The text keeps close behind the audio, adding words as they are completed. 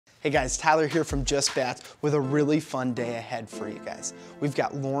Hey guys, Tyler here from Just Bats with a really fun day ahead for you guys. We've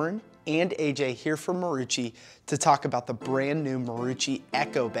got Lauren and AJ here from Marucci to talk about the brand new Marucci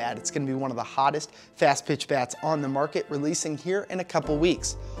Echo bat. It's going to be one of the hottest fast pitch bats on the market, releasing here in a couple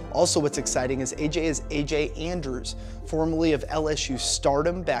weeks. Also, what's exciting is AJ Andrews, formerly of LSU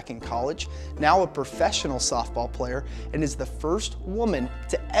stardom back in college, now a professional softball player, and is the first woman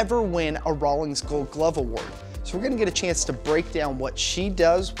to ever win a Rawlings Gold Glove Award. So we're gonna get a chance to break down what she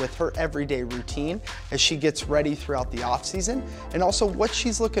does with her everyday routine as she gets ready throughout the off season, and also what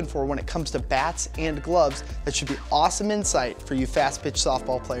she's looking for when it comes to bats and gloves. That should be awesome insight for you fast pitch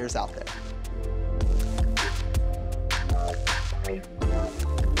softball players out there.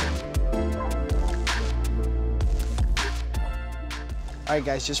 All right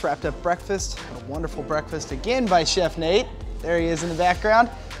guys, just wrapped up breakfast. A wonderful breakfast again by Chef Nate. There he is in the background.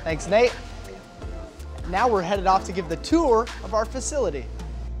 Thanks, Nate. Now we're headed off to give the tour of our facility.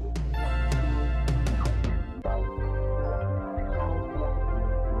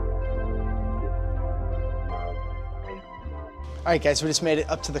 All right guys, we just made it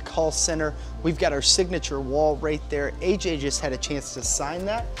up to the call center. We've got our signature wall right there. AJ just had a chance to sign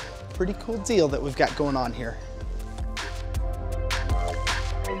that. Pretty cool deal that we've got going on here.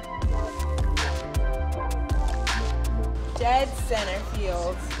 Dead center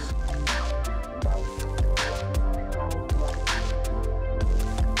field.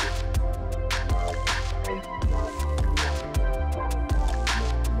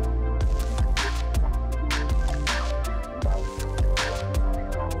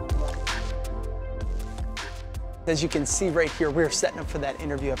 As you can see right here, we're setting up for that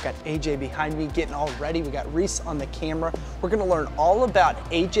interview. I've got AJ behind me getting all ready. We got Reese on the camera. We're gonna learn all about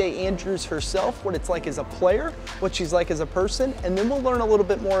AJ Andrews herself, what it's like as a player, what she's like as a person, and then we'll learn a little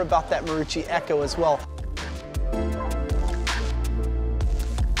bit more about that Marucci Echo as well.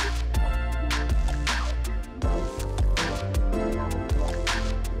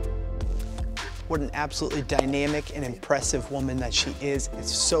 What an absolutely dynamic and impressive woman that she is. It's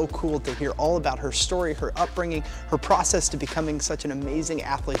so cool to hear all about her story, her upbringing, her process to becoming such an amazing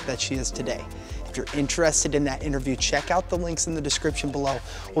athlete that she is today. If you're interested in that interview, check out the links in the description below.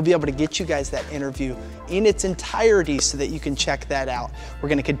 We'll be able to get you guys that interview in its entirety so that you can check that out. We're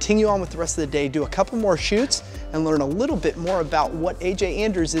gonna continue on with the rest of the day, do a couple more shoots, and learn a little bit more about what AJ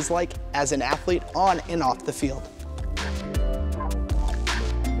Andrews is like as an athlete on and off the field.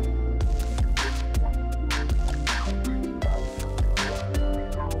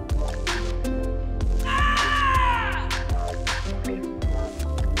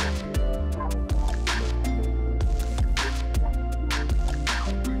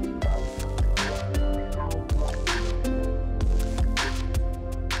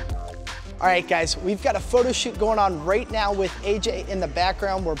 All right guys, we've got a photo shoot going on right now with AJ in the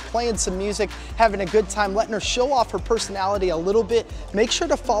background. We're playing some music, having a good time, letting her show off her personality a little bit. Make sure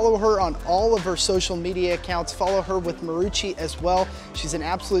to follow her on all of her social media accounts. Follow her with Marucci as well. She's an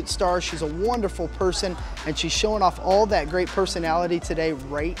absolute star. She's a wonderful person, and she's showing off all that great personality today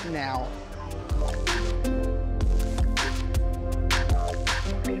right now.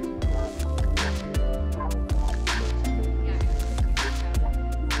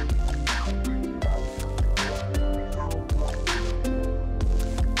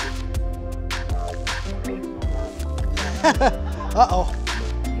 Uh-oh.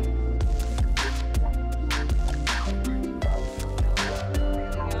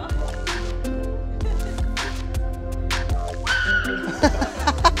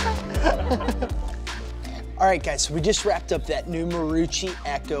 All right guys, so we just wrapped up that new Marucci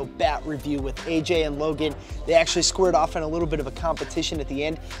Echo bat review with AJ and Logan. They actually squared off in a little bit of a competition at the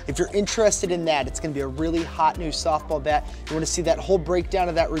end. If you're interested in that, it's gonna be a really hot new softball bat. You wanna see that whole breakdown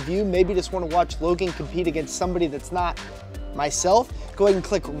of that review, maybe just wanna watch Logan compete against somebody that's not myself, go ahead and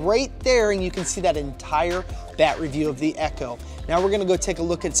click right there and you can see that entire bat review of the Echo. Now we're gonna go take a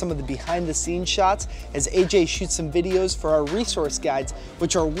look at some of the behind the scenes shots as AJ shoots some videos for our resource guides,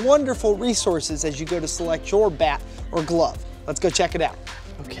 which are wonderful resources as you go to select your bat or glove. Let's go check it out.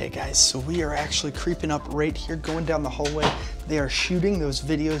 Okay guys, so we are actually creeping up right here, going down the hallway. They are shooting those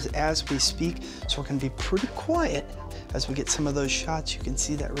videos as we speak, so we're gonna be pretty quiet as we get some of those shots. You can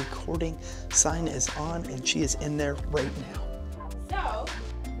see that recording sign is on and she is in there right now. So,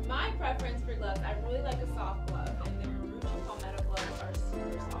 my preference for gloves, I really like a soft glove, and the Marucci palmetto gloves are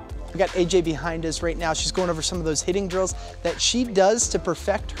super soft. We got AJ behind us right now. She's going over some of those hitting drills that she does to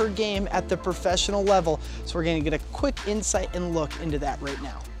perfect her game at the professional level. So we're gonna get a quick insight and look into that right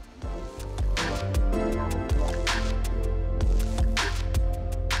now.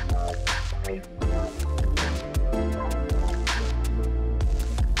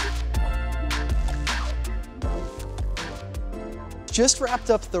 just wrapped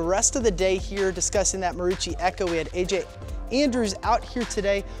up the rest of the day here discussing that Marucci Echo. We had AJ Andrews out here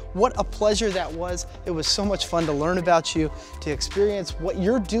today. What a pleasure that was. It was so much fun to learn about you, to experience what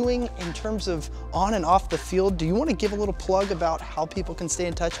you're doing in terms of on and off the field. Do you want to give a little plug about how people can stay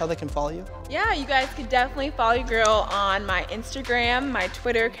in touch, how they can follow you? Yeah, you guys can definitely follow your girl on my Instagram, my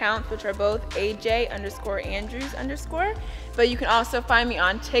Twitter accounts, which are both AJ_Andrews_. But you can also find me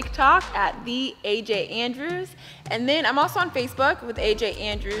on TikTok at the AJ Andrews. And then I'm also on Facebook with AJ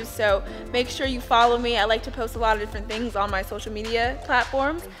Andrews, so make sure you follow me. I like to post a lot of different things on my social media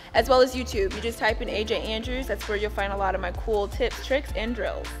platforms, as well as YouTube. You just type in AJ Andrews, that's where you'll find a lot of my cool tips, tricks, and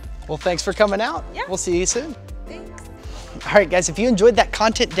drills. Well, thanks for coming out. Yeah. We'll see you soon. Thanks. All right, guys, if you enjoyed that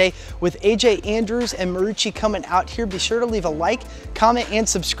content day with AJ Andrews and Marucci coming out here, be sure to leave a like, comment, and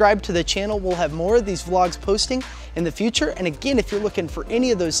subscribe to the channel. We'll have more of these vlogs posting in the future. And again, if you're looking for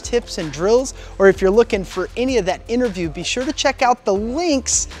any of those tips and drills, or if you're looking for any of that interview, be sure to check out the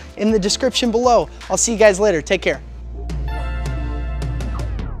links in the description below. I'll see you guys later. Take care.